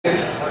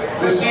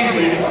This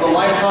evening, the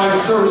Lifetime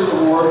Service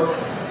Award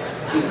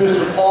is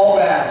Mr. Paul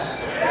Bass.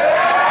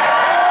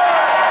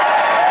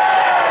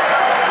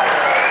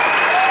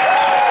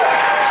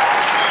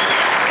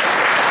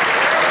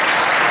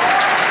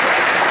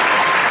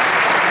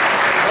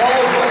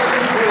 Paul's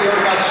wrestling career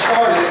got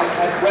started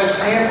at West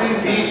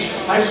Hampton Beach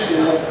High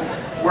School,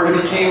 where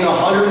he became the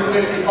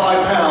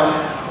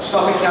 155-pound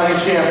Suffolk County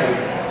champion.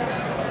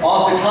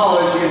 Off to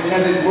college, he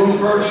attended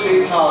Bloomsburg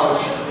State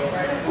College,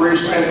 where he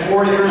spent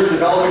 4 years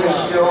developing his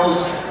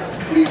skills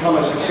to become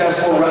a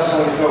successful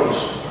wrestling coach.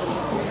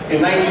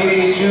 In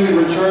 1982, he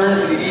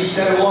returned to the East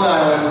End of Long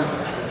Island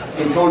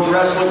and coached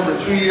wrestling for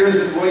 2 years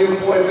at William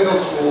Floyd Middle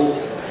School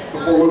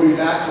before moving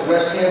back to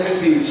West Hampton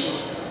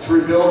Beach to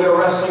rebuild their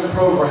wrestling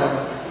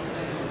program.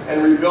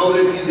 And rebuild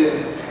it he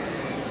did.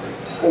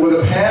 Over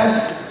the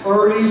past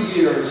 30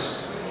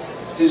 years,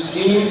 his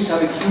teams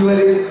have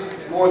accumulated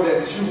more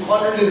than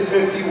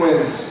 250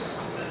 wins,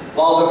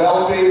 while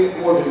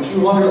developing more than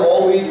 200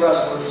 all-league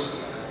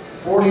wrestlers,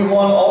 41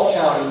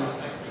 all-county,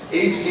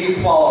 8 state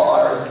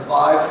qualifiers, and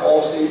 5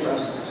 all-state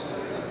wrestlers.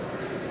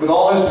 With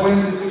all his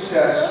wins and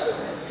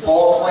success,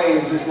 Paul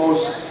claims his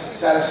most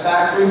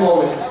satisfactory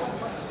moment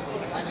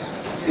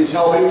is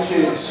helping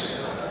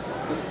kids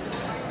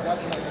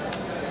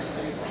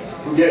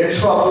who get in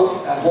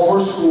trouble at home or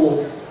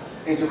school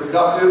into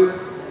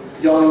productive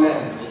young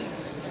men.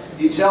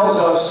 He tells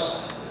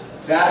us,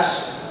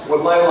 "That's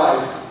what my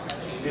life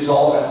is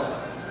all about."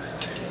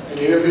 An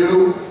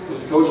interview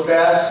with Coach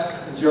Bass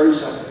and Jerry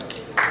Sutton.